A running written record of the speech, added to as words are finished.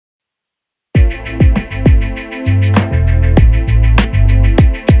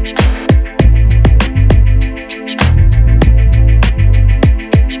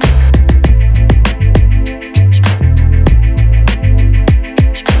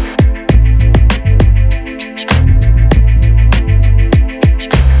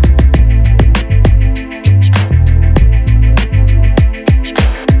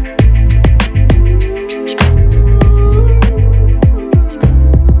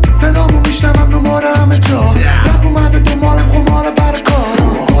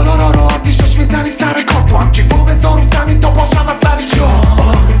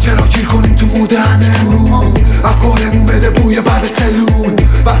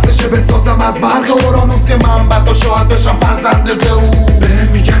بسازم از برق اورانوس من تا شاید بشم فرزند زئو. بهم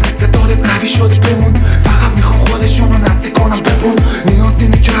میگن استعدادت قوی شده بمون، فقط میخوام خودشونو نزدیک کنم ببون. نیاز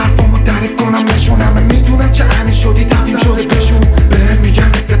اینه که حرفامو تعریف کنم نشونم، میدونن چه عنی شدی تفهیم شده بهشون. بهم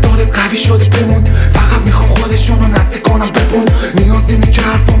میگن استعدادت قوی شده بمون، فقط میخوام خودشونو نزدیک کنم ببون. نیاز اینه که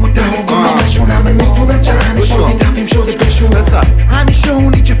حرفامو تعریف کنم نشونم، میدونن چه عنی شدی تفهیم شده بهشون. همیشه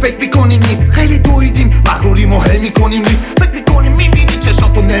اونی که فکر میکنی نیست، خیلی دویدیم مغروری مهم میکنیم نیست. فکر میکنی میبینی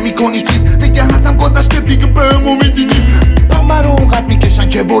چشاتو نمیکنی چیز، میگن ازم گذشته دیگه بهم امیدی نیست. من رو اونقدر میکشن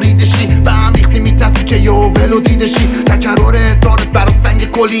که بریدشی، به هم ریختی میترسی که یه ولو دیدشی. تکرار ادرارت برا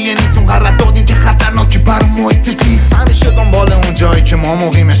سنگ کلیه نیست، اونقدر رد دادیم که خطرناکی برا محیط زیست. همیشه دنبال اون جایی که ما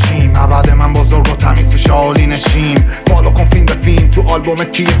مقیمشیم، ابد من بزرگ و تمیز تو شالی نشیم. فالو کن فیلم به فیلم تو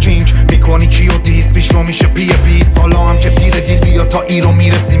آلبومت کیه کینگ، میکنی کیو دیس پیشرو میشه پیه بیس. حالا هم که پیر دیل بیا تا ایرو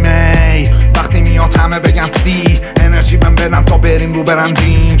میرسیم. وقتی میاد همه بگن سی، انرژی بهم بدم تا بریم رو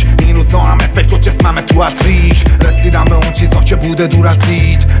برندینگ. این روزا همه فکر و جسمم تو اتریک، رسیدم به اون چیزا که بوده دور از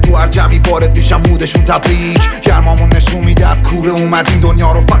دید. تو هر جمعی وارد میشم مودشون تبریک، گرمامون نشون میده از کوره اومدیم.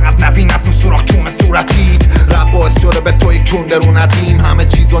 دنیا رو فقط نبین از اون سوراخ کم صورتید. رب باعث شده به تو یک کنده رو ندیم، همه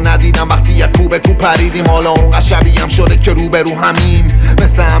چیزو ندیدم وقتی یک کو به کو پریدیم. حالا اون قشبی هم شده که رو به رو همیم،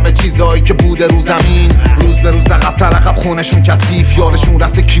 مثل همه چیزایی که بوده رو زمین. روز به روز عقب تر عقب خونشون کثیف، یادشون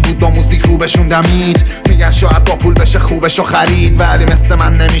رفته کی بود با موزیک رو بهشون دمید. میگن شاید با پول بشه خوبشو خرید، ولی مثل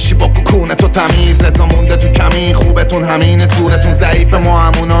من نمیشی با کوکونه تو تمیز. رضا مونده تو کمی خوبتون همینه، صورتون ضعیف ما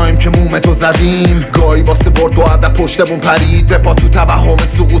هموناییم که مومتو زدیم. گاهی واسه برد با ادب پشتمون پرید، به پا تو توهم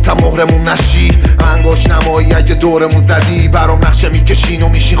سقوطم مهرمون نشی. انگوش نمایی اگه دورمون زدی، برام نقشه میکشین و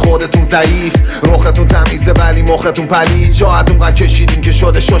میشی خودتون ضعیف. رختون تمیزه ولی مختون پلید، شاید اونقدر کشیدین که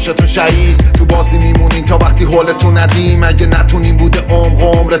شده ششتون شهید. تو بازی میمونین تا وقتی حالتون ندیم، اگه نتونین بوده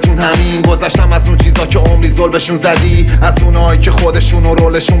عمرتون همین. گذشتم از اون چیزا که عمری ظلمشون زدی، از اونایی که خودشون و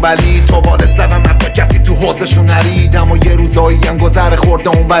رولشون بلید. تا والد زدم حتی کسی تو حوزشون نرید، اما یه روزایی هم گذره خورده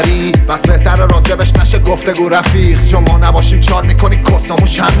اون بری. بس بهتره راجبش نشه گفتگو رفیق، چون ما نباشیم چال میکنی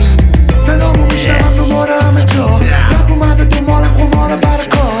کساموش همین. صدامو میشنم دوباره همه جا، رب اومده دنبال قمار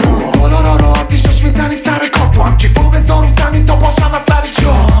برکار. حالا را آتیشش میزنیم سر کار، تو هم کیفو بذار رو زمین تا باشم از سر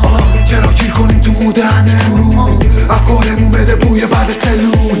جا. چرا گیر کنیم تو مودن امروز، افکارمون بده بوی بعد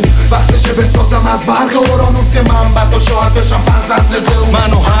سلول. وقتشه بسازم از برق اورانوس من تا شاید بشم فرزند زئو.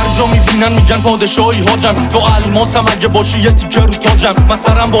 منو هر جا میبینن میگن پادشاهی حاجم، تو الماسم اگه باشی یه تیکه رو تاجم. من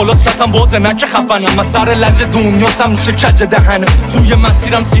سرم بالاست کتم بازه نه که خفنم، من سر لج دنیاسم میشه کج دهنم. توی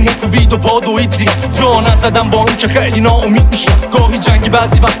مسیرم سینه کوبید و پا دوید زیر، جا نزدم با اون که خیلی ناامید میشه. گاهی جنگی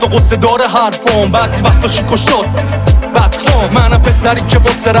بعضی وقتا قصه داره حرفام، بعضی وقتا شیک و شاد بدخوام. منم پسری که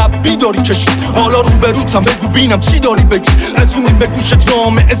واسه رب بیداری کشید، حالا رو به روتم بگو بینم چی داری بگی. رسونیم به گوش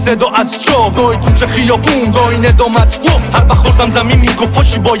جامعه صدا از جا، گاهی کوچه خیابون گاهی ندامت گفت. هر وقت خوردم زمین میگفت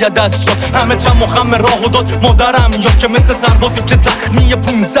پاشی باید از شد. همه چم و خم راهو داد مادرم، یا که مثل سربازی که زخمی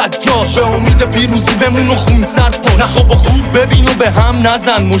 500 جاش. به امید پیروزی بمون و خون سرد پا، نخواب و خوب ببین و به هم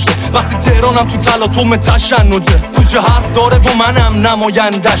نزن مجده. وقتی تهرانم تو تلاطم تشنجه، کوچه حرف داره و منم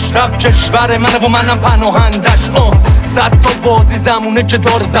نمایندش. رب کشور منه و منم پناهندش. 100 تا بازی زمونه که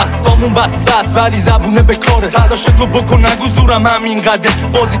داره، دستامون بسته است ولی زبونه به کاره. تلاش تو بکن نگو زورم همین قده،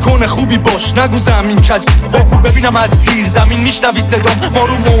 بازیکن خوبی باش نگو زمین کج. ببینم از زیر زمین میشنوی صدام، ما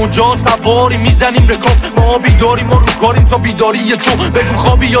رو موجا سواری میزنیم رکاب. ما بیداریم ما رو کاریم تا بیداری تو، بگو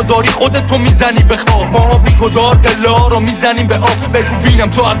خوابی یا داری خودتو میزنی به خواب. ما بی کجا دلا رو میزنیم به آب، بگو بینم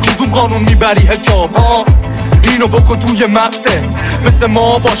تو از کدوم قانون میبری حساب. اینو بکن توی مغزت، مثل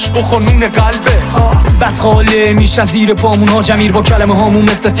ما باش بخونون قلبه. بس خاله میشه زیر پامون ها جمیر، با کلمه هامون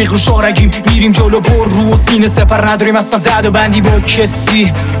مثل تیغ رو شارگیم. میریم جلو پر رو و سینه سپر نداریم اصلا زد و بندی با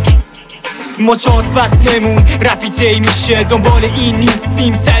کسی. ما 4 فصلمون رپیتی میشه، دنبال این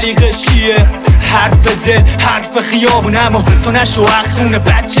نیستیم سلیقه چیه. حرف ده حرف خیابون، اما تو نشو اخونه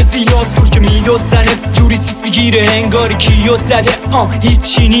بچه زیاد دور که میدوزنه. جوری سیس میگیره انگار کیو زده.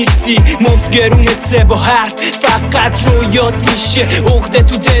 هیچی نیستی مفگرونته با حرف، فقط رویات میشه عقده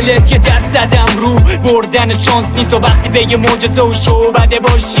تو دلت. یه در زدم رو بردن چانس نی، تو وقتی بگه معجزه و شعبده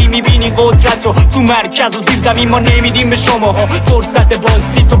باشی میبینی قدرت رو تو مرکز و زیر زمین. ما نمیدیم به شماها فرصت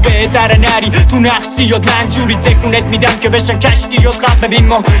بازی، تو بهتره نری تو نقشی یاد. من جوری تکونت میدم که بشن کشتی یاد. خب ببین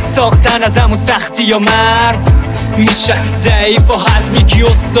ما ساختن از همون سختی یا مرد میشه ضعیف و هضمی کی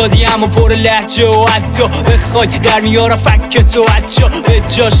استادی، اما پر لحجه و حتی بخوای در میارم فکر تو حجا.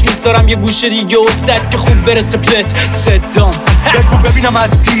 جاش میذارم یه گوشه دیگه و سد که خوب برسه پلت صدام. بگو ببینم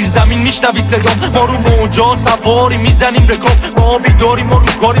از زیر زمین میشنوی صدام، ما رو موجا سواری میزنیم رکاب. ما بیداریم ما رو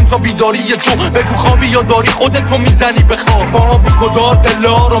کاریم تا بیداری تو، بگو خوابی یا داری خودتو میزنی به خواب. ما بی کجا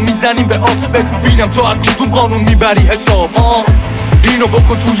دلا رو میزنیم به آب، بگو بینم تو از کدوم قانون میبری حساب. اینو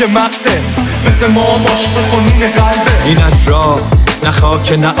بکن توی مغزت، مثل ما باش بخونون قلبه. این اطراف نه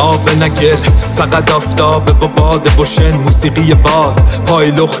خاک نه آب نه گل، فقط آفتابه و باده و شن. موسیقی باد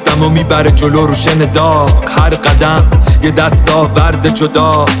پای لختم و میبره جلو رو شن داغ. هر قدم یه دستاورد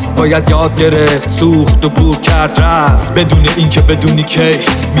جداست، باید یاد گرفت سوخت و بو کرد رفت، بدون اینکه بدونی کی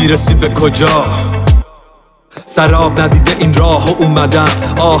میرسی به کجا. سراب ندیده این راه و اومدم،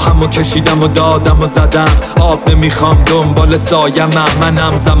 آهمو کشیدم و دادم و زدم. آب نمیخوام دنبال سایم،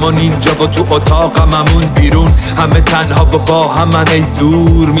 منم زمان اینجا و تو اتاقم همون بیرون. همه تنها و با هم من ای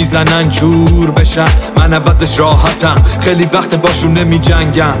زور میزنن جور بشن، من عوضش راحتم. خیلی وقت باشون نمی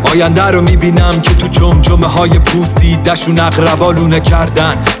جنگم، آینده رو میبینم که تو جمجمه های پوسیدشون اقربالونه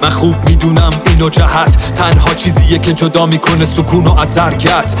کردن. من خوب میدونم اینو جهت تنها چیزیه که جدا میکنه سکون و از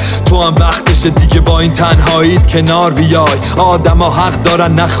حرکت. تو هم وقتشه دیگه با این تنهاییت کنار بیای. آدم ها حق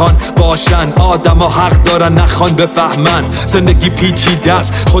دارن نخوان باشن، آدم ها حق دارن نخوان بفهمن. زندگی پیچیده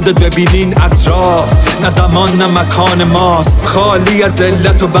است، خودت ببینین اطراف، نه زمان نه مکان ماست. خالی از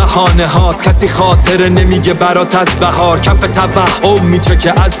علت و بهانه هاست، کسی خاطره نمیگه برات از بهار. کف توهم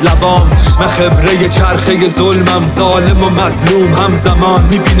میچکه از لبام، من خبره چرخه ظلمم. ظالم و مظلوم همزمان،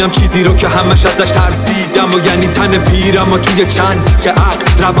 میبینم چیزی رو که همش ازش ترسیدم. و یعنی تن پیرم و توی چند که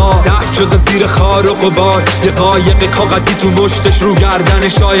اقربا دفت شده زیر خار و غبار. یه قایق کاغذی تو مشتش رو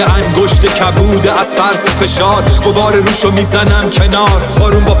گردنش، آی انگشت کبوده از فرط فشار. غبار روشو میزنم کنار،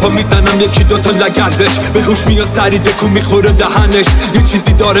 آروم با پا میزنم یکی دوتا لگد بش. به هوش میاد سری تکون میخوره دهنش، یه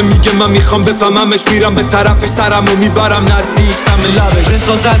چیزی داره میگه من میخوام بفهممش. میرم به طرفش سرمو میبرم نزدیک دم لبش.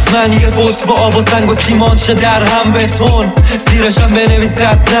 بساز از من یه بوت با آب و سنگ و سیمان شه در هم بتون. زیرشم بنویس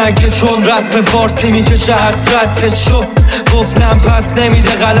دست نگه، چون رپ فارسی میکشه حسرتت شو. گفتم پس نمیده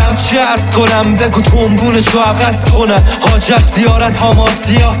قلم چی عرض کنم، بگو تنبونش رو عوض کنم. حاجت زیارت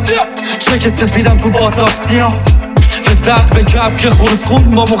هاماسیا، چک سفیدم تو باتاکسیا. به ضعف کپ که خورس خون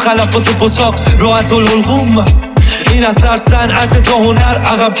با مخلفات و بساق راحت الالغوم. این اثر صنعت تا هنر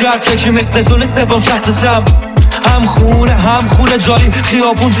عقب کرد یکی مثل تو سوم شخص جمع. هم خونه جایی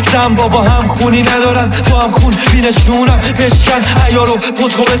خیابون زن بابا هم خونی ندارن تو هم خون بینشونم. بشکن عیارو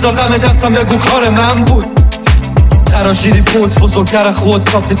پتکو بذار دم دستم بگو کار من بود. تراشیدی پونت بزرگتر خود،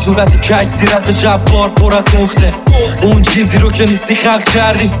 ساختی صورت کش سیرت جبار پر از مخته. اون چیزی رو که نیستی خلق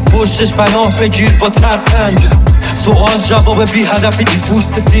کردی، پشتش پناه بگیر با ترفند. سوال جواب بی هدفی دی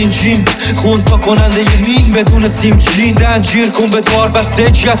پوست سینجین، خونسا کننده یه نیم بدون سیمچین. زنجیر کن به دار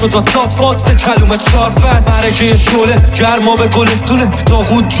بسته جیت و تا صاف واسه کلومه چارفست. مرکه شوله گرما به گلستونه،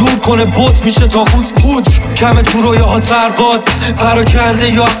 تاغوت جور کنه بوت میشه تاغوت بود. کم تو رویاهات پرواز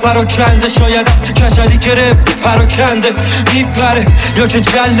پراکنده یا پراکنده، شاید کشلی گرفت پراکنده میپره یا که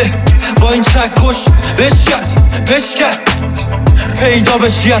جله. با این چکش بشکن پیدا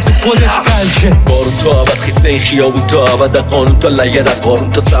بشی از خودت بلکه. بارون تا عبد خیسته این خیابون تا عبد، قانون تا لگدت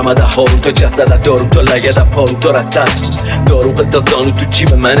قارون تا سمده، هارون تا جسدت دارون تا لگدت پارون تا رسد. داروغ تا زانو تو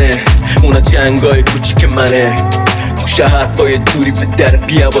جیب منه، اونا جنگای کوچیک منه. تو شهر پای دوری به در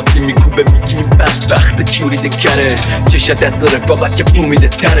بیاواسی میکوبه، میگی این بدبخت چوریده کره. چشت دست رفاقت که پو میده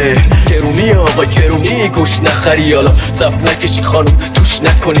تره. گرونی آقا گرونی، گوش نخری حالا صف نکشی خانم توش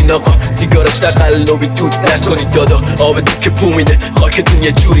نکنین آقا. سیگار تقلبی دود نکنی دادا، آب تو که پو میده خاکتون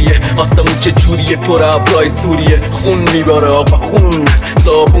یه جوریه. آسمون چه جوریه پر ابرای سوریه. خون میباره آقا خون،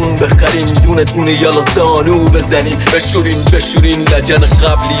 صابون بخریم دونه دونه یالا زانو بزنیم. بشورین لجن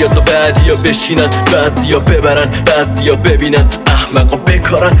قبلی یا تا بعدی یا بشینن، بعضی یا ببرن بعضی یا ببینن. احمقا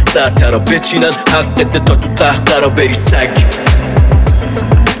بکارن سرترا بچینن، حقت تا تو قهقرا بری سگ.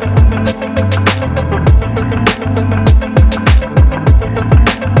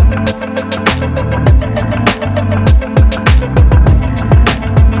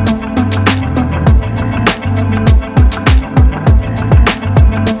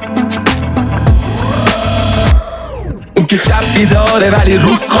 اون که شب بیداره ولی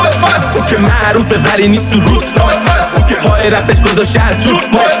روز خواب، اون که معروفه ولی نیست تو روز، اون که پای رفتش گذاشته از جور،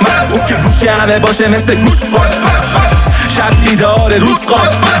 اون که گوش همه باشه مثل گوش. شب بیداره روز خواب،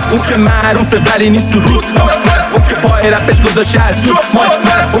 اون که معروفه ولی نیست تو روز، اون که پای رفتش گذاشته از جور،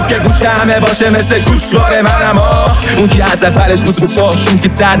 اون که گوش همه باشه مثل گوشوار منم. اون که از اولش بود رو باش، اون که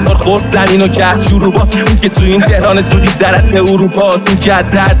 100 بار خورد زمین و کرد شروع باز، اون که تو این تهران دودی درت به اروپاست، اون که از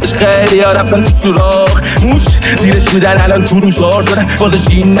ترسش خیلی ها رفتن تو سوراخ موش زیرش میدن الان تو رو شارژ دارن. بازش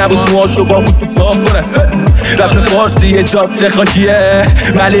این نبود موهاشو با بود تو صاف کنن. رپ فارسی یه جاده خاکیه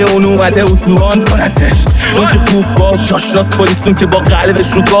ولی اون اومده اتوبان کنتش. اون که خوب باش آشناس پلیس، اون که با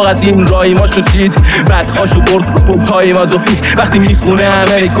قلبش رو کاغذ این رایماشو چید، بعد خاشو برد رو پمپای مازوفی. وقتی میخونه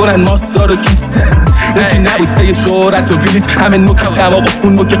همه کنن ماسا رو کیسه، اون که نبود پی شهرت و بلیط، همه نوک قماق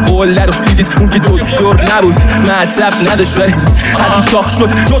اون نوک قله رو دیدید. اون که دکتر نبود مطب نداشت ولی حدی شاخ شد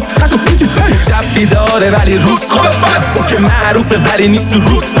نسخش رو پیچید. شب بیداره ولی روز خوابه، اون که معروفه ولی نیست تو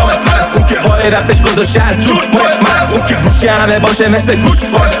روز، اون که پای رپش گذاشته از جون، اون که گوشی همه باشه مثل گوش.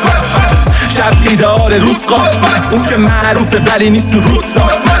 شب بیداره روز خوابه، اون که معروفه ولی نیست تو روز،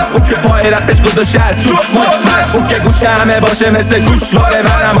 اون که پای رپش گذاشته از جون، اون که گوش همه باشه مثل گوشواره.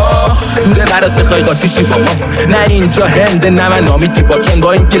 منم سوره برات بخوای قاتیشی با ما، نه اینجا هنده نه من نامیدی با چون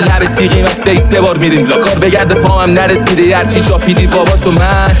با اینکه لب تیغیمت دی 3 بار میریم لاکار بگرده پامم نرسیده هرچی شاپیدی بابا تو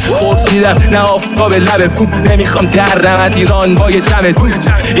من خورشیدم نه آفتاب لب پون. نمیخوام دردم از ایران با یه جمع دون،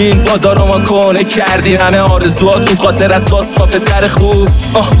 این فازا رو ما کنه کردیم همه آرزوهاتون خاطر از واسطا پسر خوب.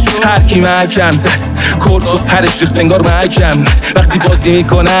 هر کی محکم زد کرد و پرش ریخت انگار محکم، وقتی بازی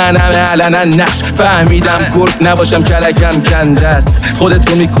میکنن همه علنا نقش فهمیدم گرد نباشم کلکم کنده است.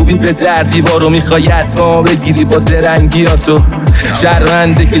 خودتو میکوبی به در دیوارو میخوای اسما بگیری با زرنگیاتو،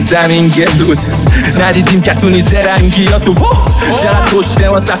 شرمنده که زمین گلود ندیدیم کتونی زرنگیاتو. چقدر پشت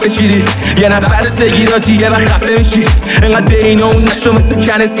ما صفحه چیری یه نفس بگیراتی یه وقت خفه میشی انقدر بین اون نشو مثل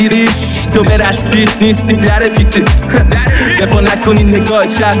کن سیریش. تو به رسپیت نیستی در پیتی دفاع نکنی نگاه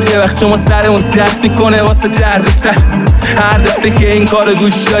چپ یه وقت شما سر اون درد میکنه واسه درد سر. هر دفعه که این کارو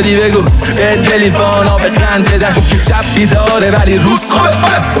گوش دادی بگو به تلیفون ها بخند بدن. اون که شب بیداره ولی روز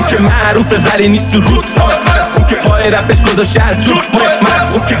خوابه، اون که معروفه ولی نیست تو روز، اون که پای رپش گذاشته از جون،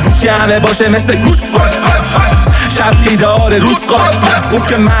 اون که گوشی همه باشه مثل گوش. شب بیداره روز خوابه، اون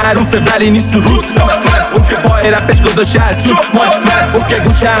که معروفه ولی نیست تو روز، اون که پای رپش گذاشته از جون، اون که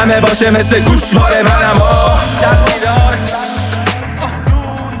گوش همه باشه مثل گوشواره. منم شب بیداره